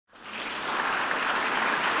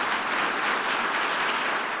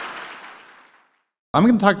I'm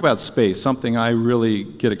going to talk about space, something I really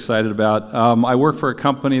get excited about. I work for a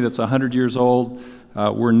company that's 100 years old.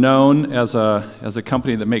 We're known as a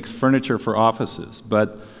company that makes furniture for offices.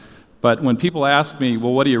 But when people ask me,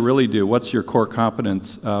 well, what do you really do? What's your core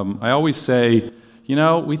competence? I always say, you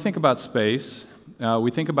know, we think about space,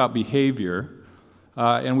 we think about behavior,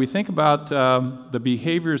 and we think about the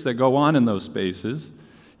behaviors that go on in those spaces,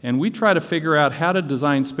 and we try to figure out how to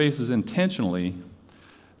design spaces intentionally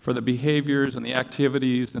for the behaviors and the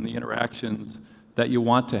activities and the interactions that you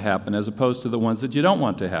want to happen, as opposed to the ones that you don't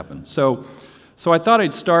want to happen. So I thought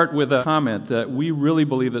I'd start with a comment that we really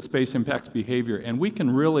believe that space impacts behavior, and we can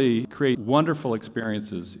really create wonderful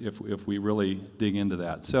experiences if we really dig into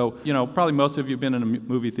that. So, you know, probably most of you have been in a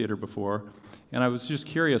movie theater before, and I was just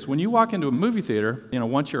curious, when you walk into a movie theater, you know,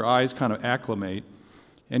 once your eyes kind of acclimate,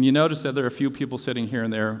 and you notice that there are a few people sitting here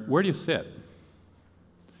and there, where do you sit?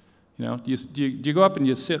 You know, do you go up and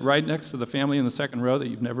you sit right next to the family in the second row that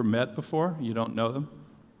you've never met before? You don't know them?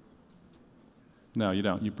 No, you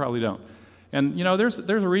don't. You probably don't. And you know, there's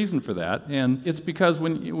a reason for that, and it's because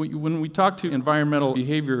when we talk to environmental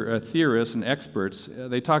behavior theorists and experts,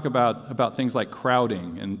 they talk about things like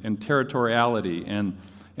crowding and territoriality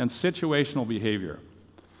and situational behavior.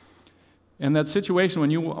 And that situation, when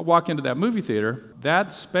you walk into that movie theater,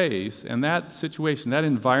 that space and that situation, that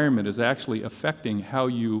environment is actually affecting how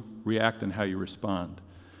you react and how you respond.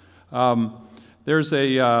 There's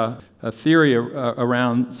a theory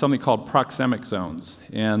around something called proxemic zones,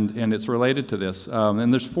 and it's related to this.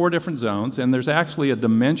 And there's 4 different zones, and there's actually a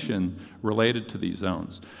dimension related to these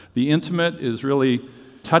zones. The intimate is really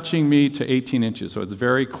touching me to 18 inches, so it's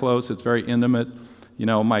very close, it's very intimate. You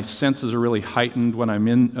know, my senses are really heightened when I'm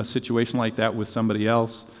in a situation like that with somebody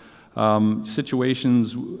else.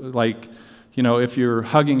 Situations like, you know, if you're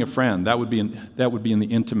hugging a friend, that would be in the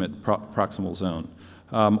intimate proximal zone.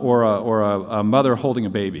 Or a mother holding a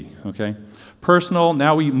baby, okay? Personal,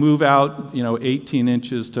 now we move out, you know, 18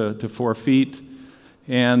 inches to 4 feet.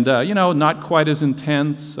 And, you know, not quite as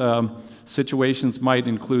intense. Situations might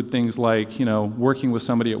include things like, you know, working with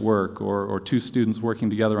somebody at work or 2 students working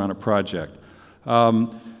together on a project.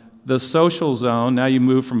 The social zone, now you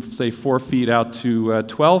move from, say, 4 feet out to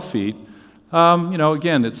 12 feet. You know,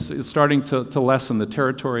 again, it's starting to lessen. The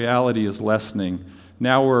territoriality is lessening.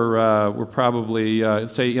 Now we're probably,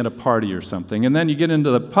 say, in a party or something. And then you get into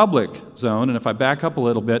the public zone, and if I back up a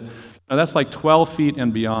little bit, that's like 12 feet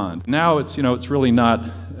and beyond. Now it's, you know, it's really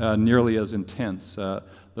not nearly as intense,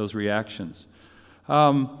 those reactions.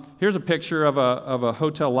 Here's a picture of a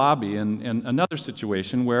hotel lobby and another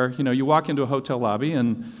situation where, you know, you walk into a hotel lobby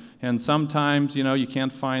and sometimes, you know, you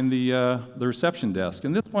can't find the reception desk.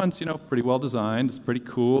 And this one's, you know, pretty well designed, it's pretty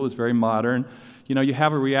cool, it's very modern. You know, you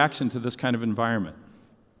have a reaction to this kind of environment.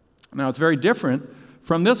 Now, it's very different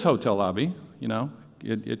from this hotel lobby, you know.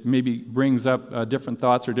 It maybe brings up different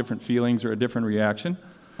thoughts or different feelings or a different reaction.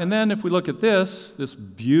 And then if we look at this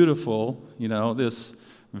beautiful, you know, this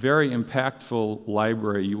very impactful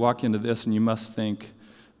library, you walk into this and you must think,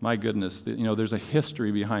 my goodness, you know, there's a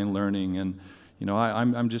history behind learning, and, you know,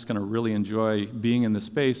 I'm just going to really enjoy being in this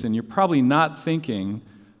space. And you're probably not thinking,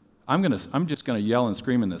 I'm just going to yell and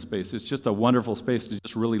scream in this space. It's just a wonderful space to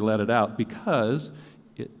just really let it out, because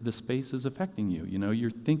the space is affecting you. You know,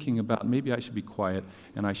 you're thinking about, maybe I should be quiet,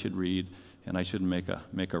 and I should read, and I shouldn't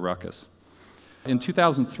make a ruckus. In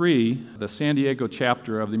 2003, the San Diego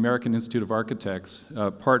chapter of the American Institute of Architects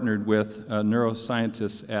partnered with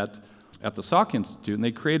neuroscientists at the Salk Institute, and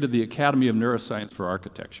they created the Academy of Neuroscience for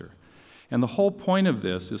Architecture. And the whole point of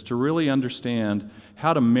this is to really understand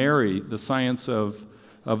how to marry the science of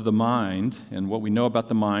the mind and what we know about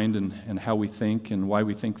the mind and how we think and why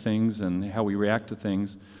we think things and how we react to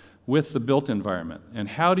things with the built environment. And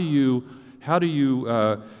how do you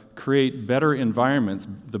create better environments,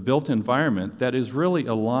 the built environment that is really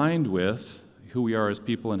aligned with who we are as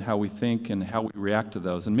people and how we think and how we react to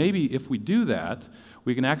those. And maybe if we do that,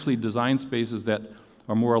 we can actually design spaces that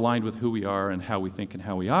are more aligned with who we are and how we think and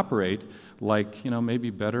how we operate, like, you know, maybe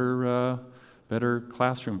better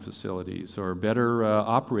classroom facilities, or better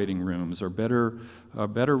operating rooms, or better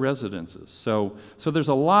residences. So there's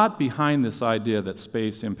a lot behind this idea that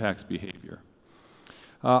space impacts behavior.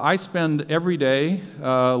 I spend every day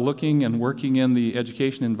looking and working in the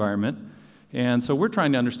education environment, and so we're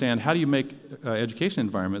trying to understand, how do you make education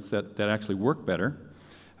environments that actually work better?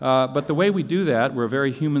 But the way we do that, we're a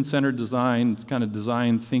very human-centered kind of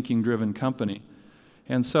design thinking-driven company.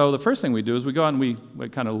 And so the first thing we do is we go out and we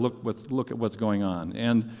kind of look at what's going on.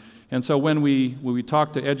 And so when we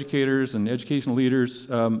talk to educators and educational leaders,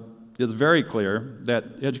 it's very clear that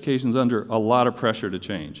education is under a lot of pressure to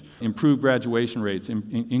change. Improve graduation rates,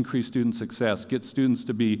 increase student success, get students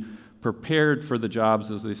to be prepared for the jobs,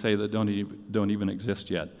 as they say, that don't even exist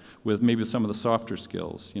yet, with maybe some of the softer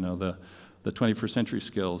skills, you know, the 21st century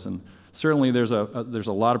skills. And certainly there's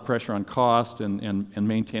a lot of pressure on cost and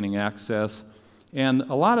maintaining access. And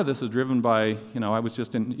a lot of this is driven by, you know, I was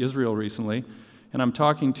just in Israel recently, and I'm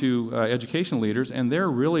talking to education leaders, and they're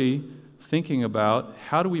really thinking about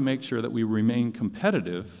how do we make sure that we remain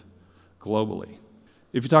competitive globally.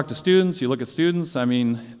 If you talk to students, you look at students, I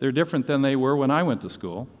mean, they're different than they were when I went to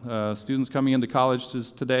school. Students coming into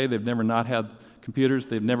colleges today, they've never not had computers,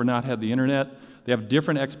 they've never not had the internet. They have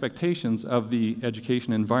different expectations of the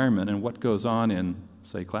education environment and what goes on in,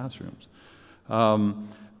 say, classrooms.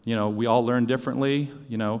 You know, we all learn differently.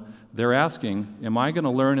 You know, they're asking, am I going to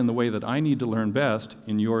learn in the way that I need to learn best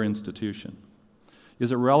in your institution?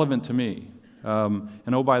 Is it relevant to me? And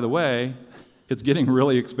oh, by the way, it's getting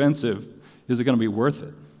really expensive. Is it going to be worth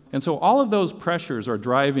it? And so all of those pressures are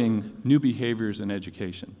driving new behaviors in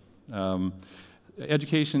education.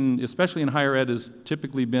 Education, especially in higher ed, has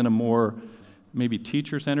typically been a more maybe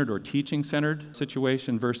teacher-centered or teaching-centered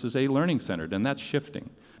situation versus a learning-centered, and that's shifting.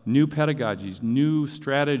 New pedagogies, new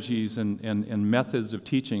strategies and methods of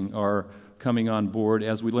teaching are coming on board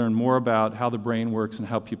as we learn more about how the brain works and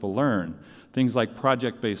how people learn. Things like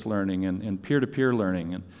project-based learning and peer-to-peer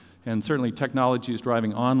learning, and certainly technology is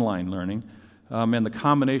driving online learning. And the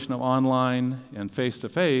combination of online and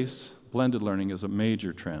face-to-face blended learning is a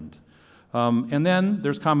major trend. And then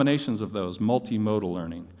there's combinations of those, multimodal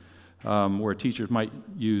learning, where teachers might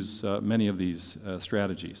use many of these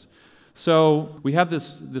strategies. So we have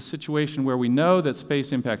this situation where we know that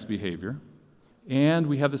space impacts behavior, and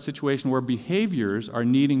we have the situation where behaviors are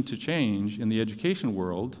needing to change in the education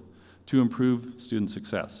world to improve student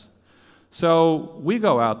success. So we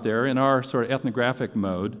go out there in our sort of ethnographic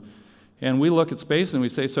mode, and we look at space and we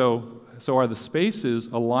say, so are the spaces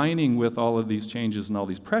aligning with all of these changes and all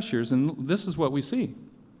these pressures? And this is what we see.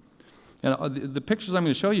 And the pictures I'm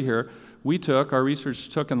going to show you here, our research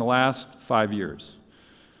took in the last 5 years.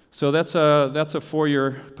 So that's a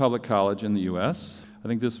four-year public college in the US. I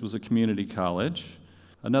think this was a community college.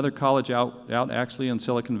 Another college out actually in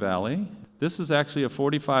Silicon Valley. This is actually a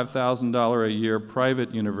 $45,000 a year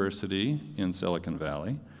private university in Silicon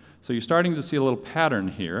Valley. So you're starting to see a little pattern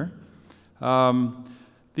here.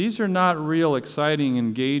 These are not real exciting,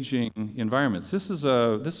 engaging environments. This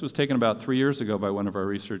was taken about 3 years ago by one of our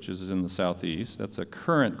researchers in the Southeast. That's a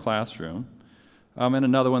current classroom. And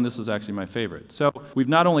another one, this is actually my favorite. So we've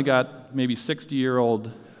not only got maybe 60-year-old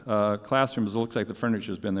classrooms, it looks like the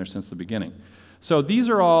furniture's been there since the beginning. So these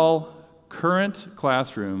are all current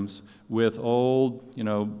classrooms with old, you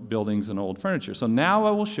know, buildings and old furniture. So now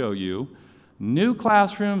I will show you new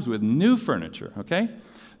classrooms with new furniture, okay?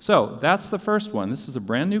 So that's the first one. This is a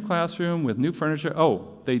brand new classroom with new furniture.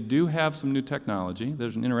 Oh, they do have some new technology.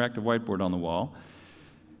 There's an interactive whiteboard on the wall.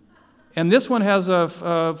 And this one has a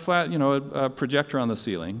flat, you know, a projector on the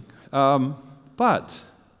ceiling. But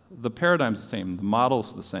the paradigm's the same, the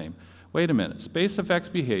model's the same. Wait a minute, space affects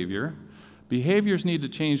behavior. Behaviors need to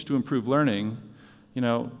change to improve learning. You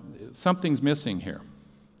know, something's missing here.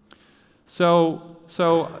 So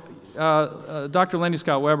Dr. Lenny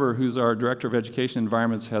Scott Weber, who's our Director of Education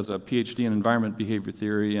Environments, has a PhD in environment behavior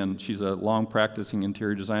theory, and she's a long practicing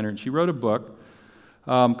interior designer, and she wrote a book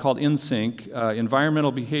called In Sync,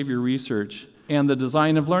 Environmental Behavior Research and the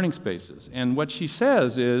Design of Learning Spaces. And what she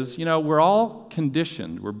says is, you know, we're all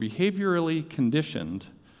conditioned, we're behaviorally conditioned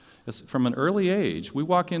from an early age. We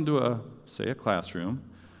walk into say a classroom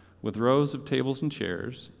with rows of tables and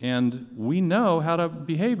chairs, and we know how to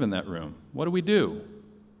behave in that room. What do?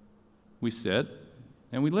 We sit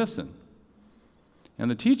and we listen. And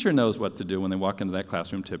the teacher knows what to do when they walk into that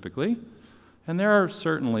classroom typically, and there are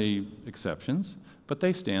certainly exceptions, but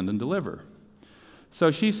they stand and deliver.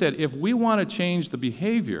 So she said, if we want to change the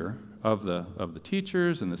behavior of the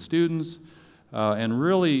teachers and the students and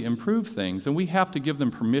really improve things, then we have to give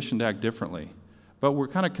them permission to act differently. But we're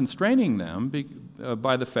kind of constraining them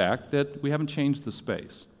by the fact that we haven't changed the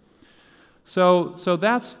space. So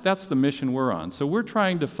that's the mission we're on. So we're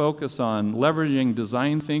trying to focus on leveraging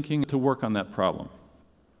design thinking to work on that problem.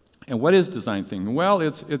 And what is design thinking? Well,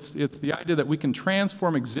 it's the idea that we can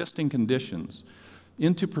transform existing conditions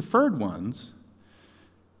into preferred ones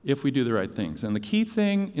if we do the right things. And the key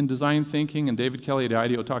thing in design thinking, and David Kelly at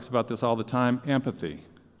IDEO talks about this all the time, empathy.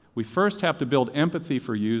 We first have to build empathy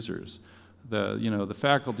for users. The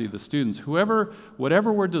faculty, the students,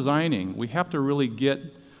 whatever we're designing, we have to really get,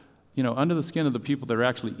 under the skin of the people that are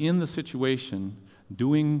actually in the situation,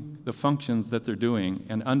 doing the functions that they're doing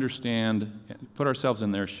and understand, put ourselves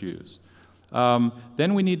in their shoes.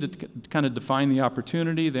 Then we need to kind of define the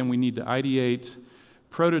opportunity, then we need to ideate,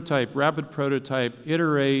 prototype, rapid prototype,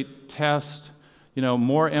 iterate, test,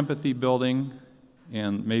 more empathy building,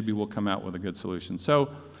 and maybe we'll come out with a good solution. So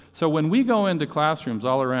when we go into classrooms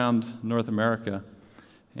all around North America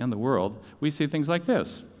and the world, we see things like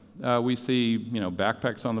this. We see,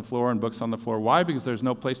 backpacks on the floor and books on the floor. Why? Because there's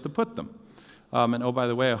no place to put them. And oh, by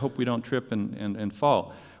the way, I hope we don't trip and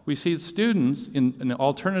fall. We see students in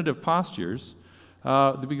alternative postures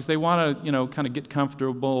because they want to, kind of get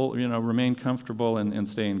comfortable, remain comfortable and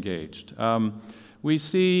stay engaged. We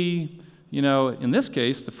see, in this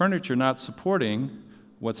case, the furniture not supporting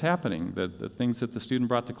what's happening, the things that the student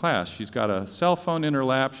brought to class. She's got a cell phone in her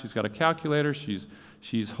lap, she's got a calculator,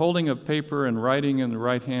 she's holding a paper and writing in the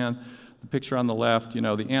right hand. The picture on the left,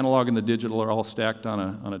 the analog and the digital are all stacked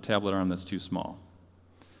on a tablet arm that's too small.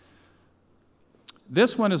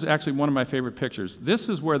 This one is actually one of my favorite pictures. This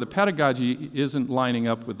is where the pedagogy isn't lining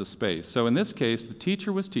up with the space. So in this case, the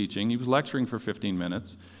teacher was teaching, he was lecturing for 15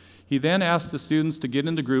 minutes. He then asked the students to get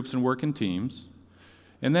into groups and work in teams.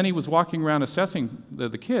 And then he was walking around assessing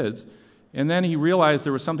the kids, and then he realized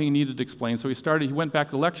there was something he needed to explain, so he went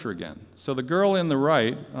back to lecture again. So the girl in the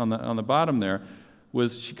right, on the bottom there,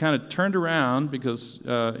 she kind of turned around because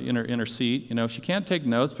in her seat, she can't take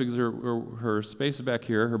notes because her space is back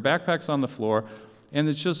here, her backpack's on the floor, and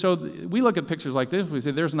it's just so we look at pictures like this, we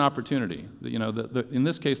say there's an opportunity. In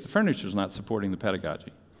this case, the furniture is not supporting the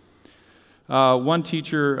pedagogy. One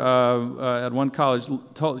teacher at one college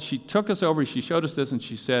she took us over, she showed us this, and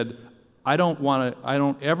she said, I don't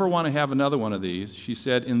ever want to have another one of these. She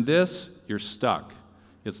said, in this, you're stuck.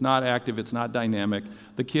 It's not active, it's not dynamic.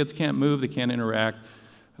 The kids can't move, they can't interact.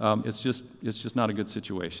 It's just not a good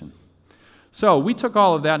situation. So we took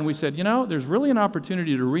all of that and we said, there's really an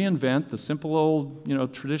opportunity to reinvent the simple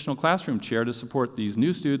old, traditional classroom chair to support these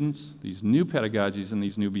new students, these new pedagogies, and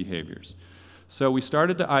these new behaviors. So we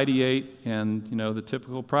started to ideate, and the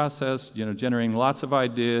typical process, generating lots of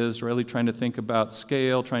ideas, really trying to think about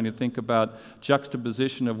scale, trying to think about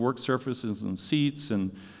juxtaposition of work surfaces and seats,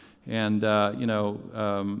 and how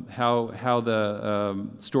the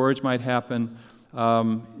storage might happen.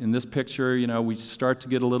 In this picture, we start to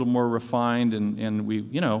get a little more refined, and we,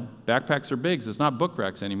 backpacks are big. So it's not book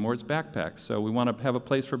racks anymore, it's backpacks. So we want to have a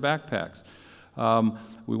place for backpacks.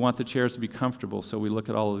 We want the chairs to be comfortable, so we look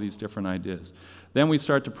at all of these different ideas. Then we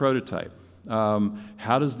start to prototype.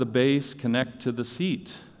 How does the base connect to the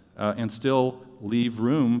seat and still leave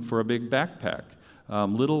room for a big backpack?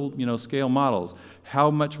 Little, scale models. How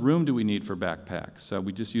much room do we need for backpacks?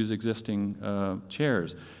 We just use existing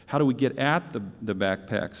chairs. How do we get at the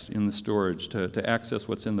backpacks in the storage to access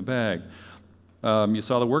what's in the bag? You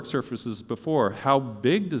saw the work surfaces before. How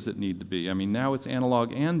big does it need to be? I mean, now it's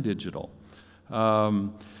analog and digital.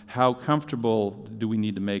 How comfortable do we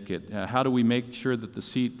need to make it? How do we make sure that the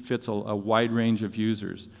seat fits a wide range of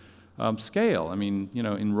users? Scale. I mean,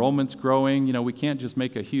 enrollment's growing. We can't just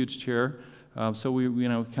make a huge chair. So we,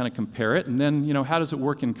 kind of compare it, and then, how does it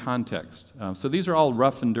work in context? So these are all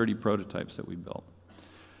rough and dirty prototypes that we built.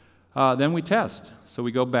 Then we test. So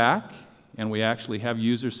we go back, and we actually have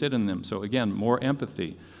users sit in them. So again, more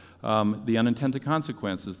empathy. The unintended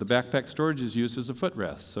consequences. The backpack storage is used as a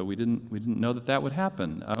footrest, so we didn't know that would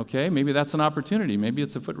happen. Okay, maybe that's an opportunity. Maybe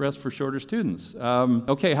it's a footrest for shorter students.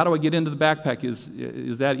 Okay, how do I get into the backpack?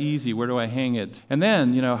 Is that easy? Where do I hang it? And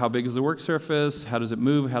then, how big is the work surface? How does it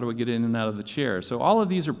move? How do I get in and out of the chair? So all of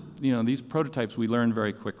these are, these prototypes we learn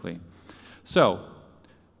very quickly. So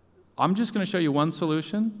I'm just going to show you one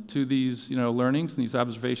solution to these, learnings and these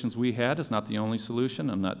observations we had. It's not the only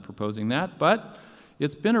solution. I'm not proposing that, but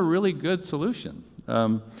it's been a really good solution.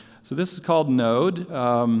 So this is called Node.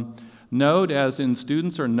 Node as in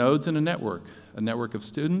students are nodes in a network of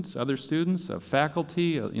students, other students, of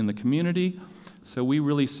faculty, in the community. So we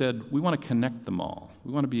really said we want to connect them all.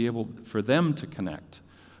 We want to be able for them to connect.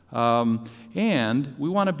 And we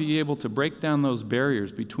want to be able to break down those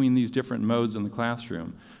barriers between these different modes in the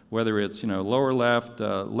classroom, whether it's lower left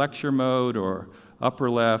lecture mode, or upper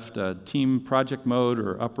left team project mode,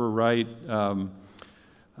 or upper right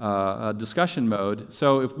discussion mode.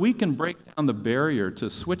 So if we can break down the barrier to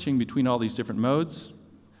switching between all these different modes,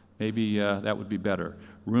 maybe that would be better.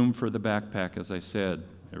 Room for the backpack, as I said.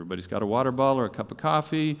 Everybody's got a water bottle or a cup of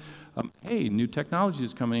coffee. Hey, new technology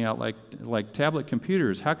is coming out like tablet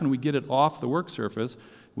computers. How can we get it off the work surface?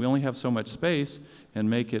 We only have so much space, and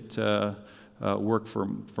make it work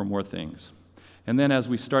for more things. And then as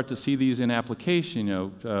we start to see these in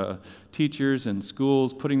application, teachers and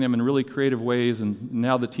schools putting them in really creative ways, and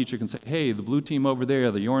now the teacher can say, hey, the blue team over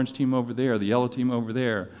there, the orange team over there, the yellow team over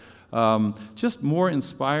there. Just more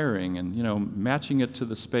inspiring and, matching it to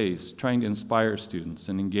the space, trying to inspire students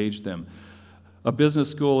and engage them. A business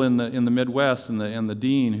school in the Midwest and the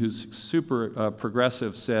dean, who's super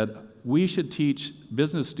progressive, said, we should teach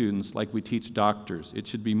business students like we teach doctors. It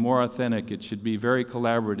should be more authentic. It should be very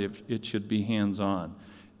collaborative. It should be hands-on.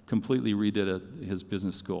 Completely redid his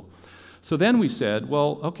business school. So then we said,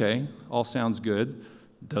 well, okay, all sounds good.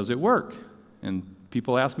 Does it work? And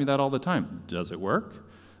people ask me that all the time. Does it work?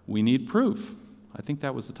 We need proof. I think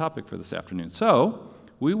that was the topic for this afternoon. So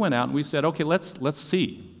we went out and we said, okay, let's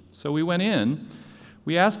see. So we went in.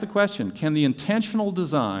 We asked the question, can the intentional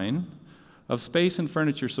design of space and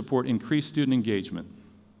furniture support increased student engagement?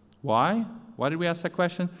 Why? Why did we ask that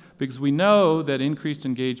question? Because we know that increased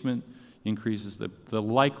engagement increases the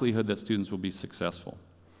likelihood that students will be successful.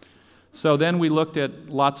 So then we looked at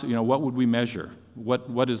lots of, what would we measure?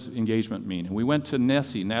 What does engagement mean? And we went to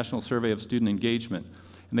NSSE, National Survey of Student Engagement,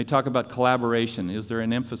 and they talk about collaboration. Is there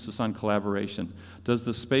an emphasis on collaboration? Does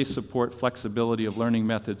the space support flexibility of learning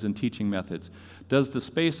methods and teaching methods? Does the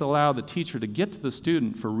space allow the teacher to get to the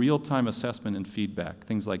student for real-time assessment and feedback?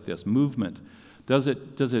 Things like this. Movement. Does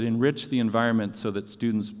it enrich the environment so that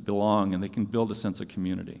students belong and they can build a sense of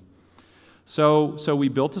community? So we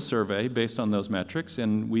built a survey based on those metrics,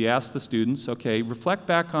 and we asked the students, okay, reflect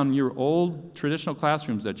back on your old traditional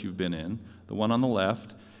classrooms that you've been in, the one on the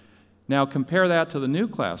left. Now compare that to the new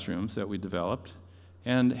classrooms that we developed,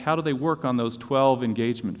 and how do they work on those 12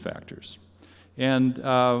 engagement factors? And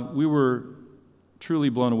we were truly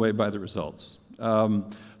blown away by the results.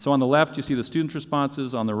 So on the left, you see the student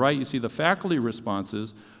responses. On the right, you see the faculty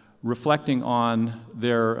responses reflecting on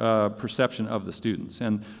their perception of the students.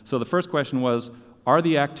 And so the first question was, are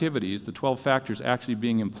the activities, the 12 factors, actually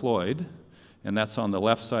being employed? And that's on the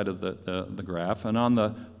left side of the graph. And on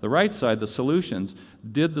the right side, the solutions.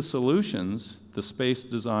 Did the solutions, the space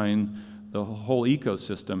design, the whole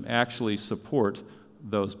ecosystem, actually support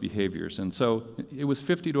those behaviors? And so it was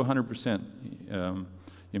 50 to 100%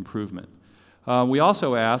 improvement. We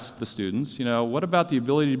also asked the students, what about the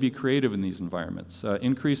ability to be creative in these environments?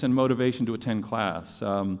 Increase in motivation to attend class,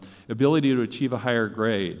 ability to achieve a higher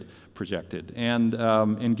grade projected, and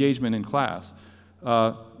engagement in class.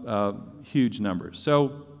 Huge numbers.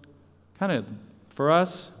 So kind of for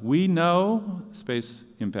us, we know space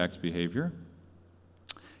impacts behavior,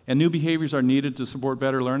 and new behaviors are needed to support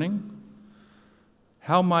better learning.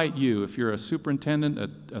 How might you, if you're a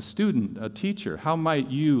superintendent, a student, a teacher, how might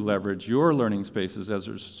you leverage your learning spaces as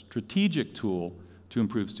a strategic tool to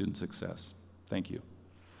improve student success? Thank you.